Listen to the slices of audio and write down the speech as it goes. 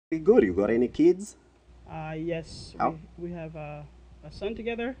Very good. You got any kids? Yes, Oh. we have a son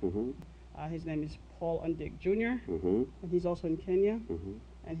together. Mm-hmm. His name is Paul Undick Jr., Mm-hmm. and he's also in Kenya, Mm-hmm.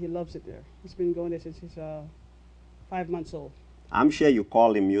 and he loves it there. He's been going there since he's 5 months old. I'm sure you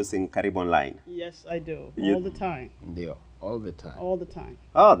call him using Caribbean line. Yes, I do. You- All the time. Ndio, all the time. All the time.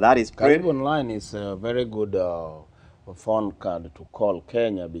 Oh, that is pretty. Caribbean line is a very good phone card to call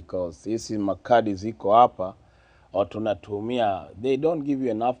Kenya because hizi makadi ziko hapa tunatumia, they don't give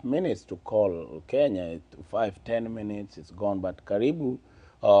you enough minutes to call Kenya. 5-10 minutes it's gone, but Karibu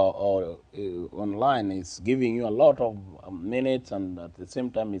online is giving you a lot of minutes, and at the same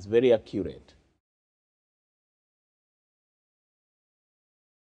time it's very accurate.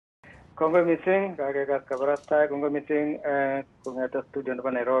 Kongoi missing kakekas kabarastai, kongoi missing kong'ete studio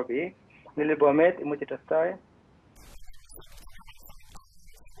nebo Nairobi. Lily Bomet, imuche testai.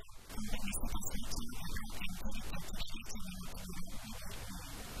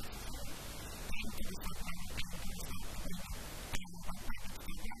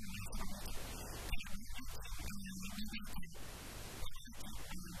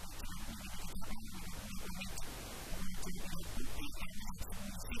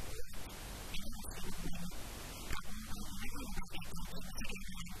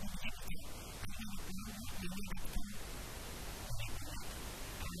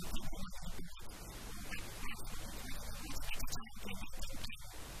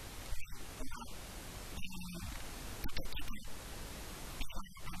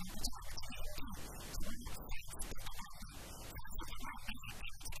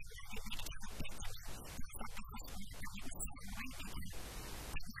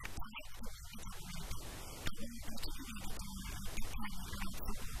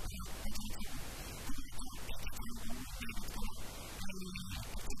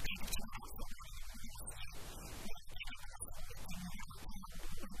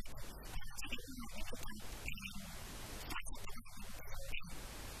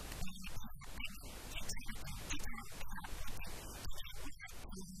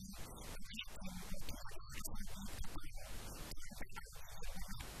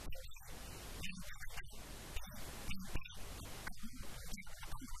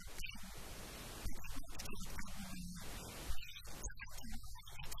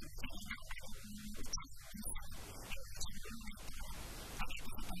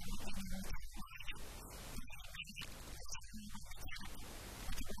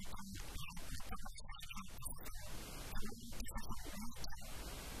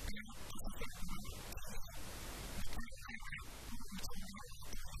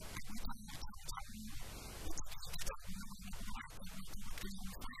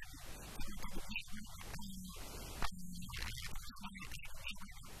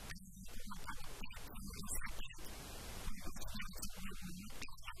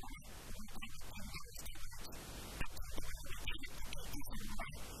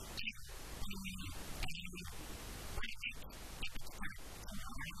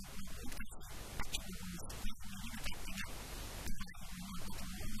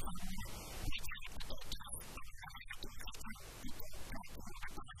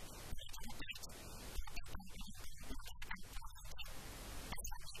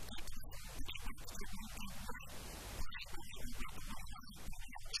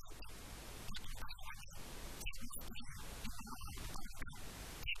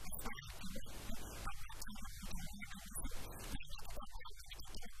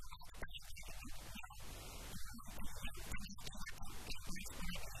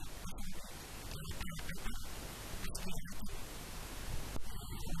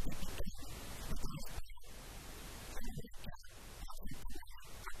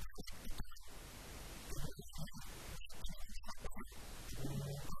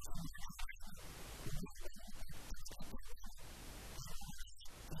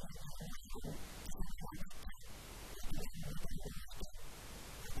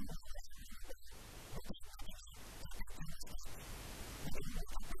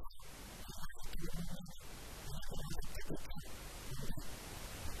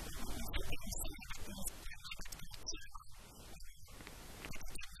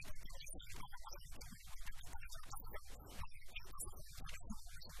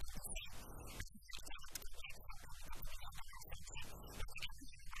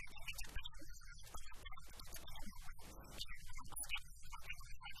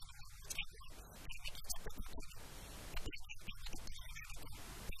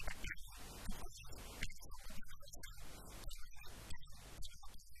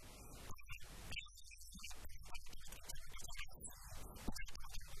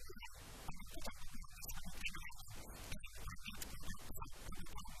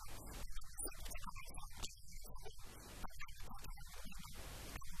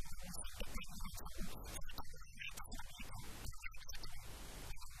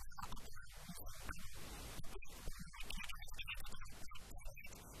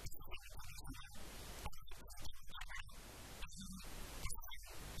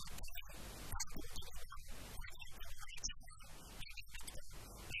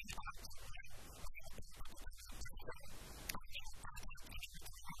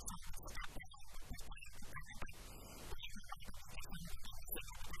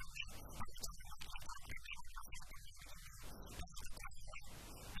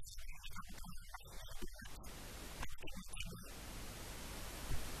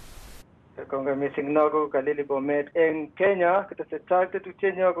 kongoi missing nogo kalili Bomet eng Kenya kitesetai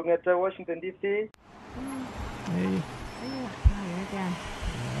tetutienyo kong'ete Washington DC.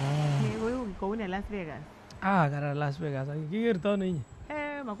 Kou ne Las Vegas. Kara Las Vegas. Kikerto ano inye?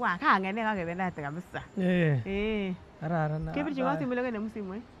 Makwa kang'et nekakebendate kabisa. Kararan. Kebirchi kot simoit lakini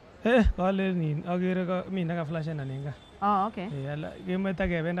msimu. Kale nin akere mi naka flashen aninga. Okay. Kemoche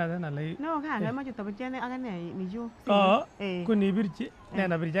kebendate ana lai. No kang'et mache tabutiane akane nijo. Kunibirchi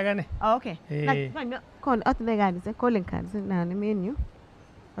nena birchi akane. Okay. Kon atinye kadisiek, calling cards na menu.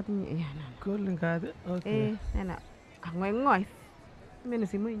 Atinye calling card. Okay. Nena ang'oing'oi. Menu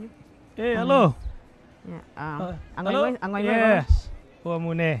simoit nyu. Hello. Ang'oing'oi. Yes.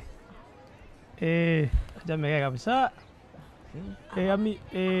 Omune. Chamegei kabisa. Ami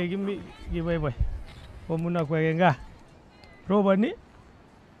kimi kiboiboi. Omun akwek eng gaa. Roboni?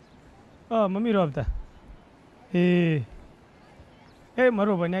 Mami ropta.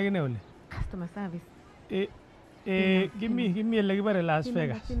 Maroboni akine ole. Customer service. Kimi ele kibare Las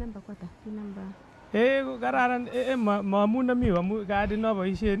Vegas. Number. Kararan. Maamun ami amu kadit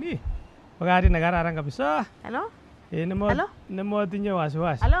noboisien ii. Ko kadit ne kararan kabisa. Hello? Nemotinye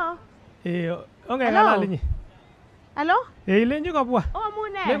wasiwasi. Hello? Ongeng'alal inye. Hello? Ilenji kobwa.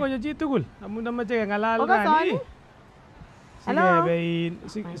 Amune? Lekonyo chi tugul amu namache keng'alal rani. Hello?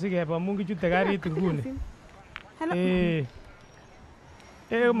 Sikebe amu kichute karit nguni. Hello?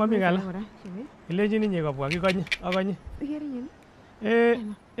 Mami ng'ala. Ilenjin inye kobwa kikonye akonye.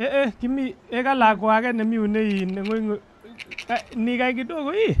 Kimi kalakwa age nemi une ng'oi nikai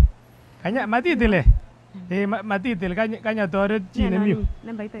kidogo ii. Kanya matitile. Matitil kanya toret chi nemi.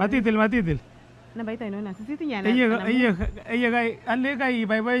 Matitil. Nambait ainon na? Sisit inyana. Eye ale kai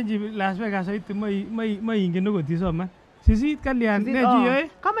boiboenji Las Vegas soiti moingen okot isoman. Sisit kalyan ne chi yoe?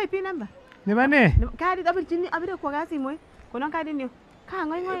 Kama ipi namba? Nebo ne? Kadit abire kwa kasi moy. Konon kadit niyo.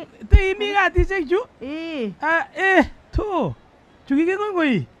 Ng'oi. Te imi katisiek chu? To. Chu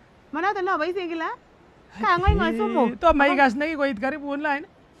kikeng'oi. Manoto no boisien kila? Ng'oi somok. Tomo ikas nekikoit karibu online.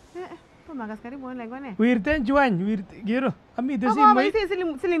 Makas karibu online kone. Wirten chuany, kero. Amite simoit.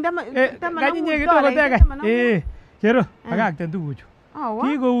 Siling taman. Kanyinye kidogo tekany. Kero, bakakten tuguchu.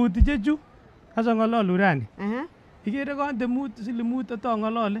 Kikouti chechu. Kasa ng'ololu rani. Ikere konde siling mut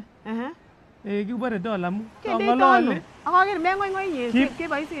atong'olole. Kibore dola mu. Tong'olole. Akokere meng'oi inye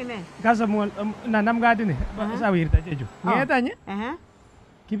keboisien ne. Kasa nanam kadini. Sawirta chechu. Ng'etany.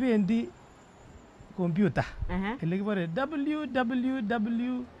 Kibendi computer. Ele kibore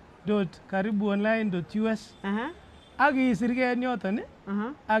www.karibuonline.us. Akisirgei en yoton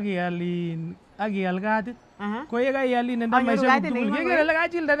akial katit. Ko ye kaial inde nambaisyek tugul kekere ile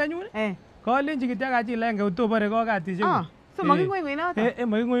kachilde nenyun. Kalenji kityo kachil aenge kotobore ko katisiek. So making'oi noton.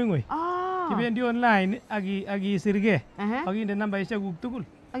 Making'oi. Kibendi online akisirgei akinde nambaisyekuk tugul.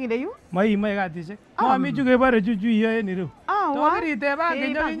 Akinde yu? Moimoe katisiek. Momi chu kebore chu iyoe en ireu. Tokiriteban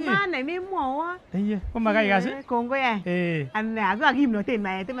keny akinye. Mane memwowon. Ko makai kas. Kongoi any. Ane ako kimnotet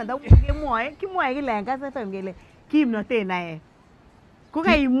naet iman kemwoe kile en Kass FM kele kimnotet naet. Ko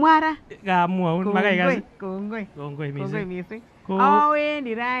kaimwa ra. Kamwaun makai kas. Kongoi missing.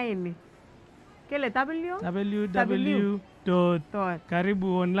 Awendi raini. Kele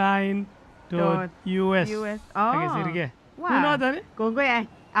www.karibuonline.us. Akisirgei. Unoton ni? Kongoi any.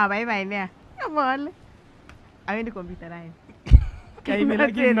 Baibai nea. Abole. Awendi computer raini.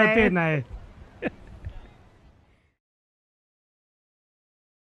 Kimnotet naet.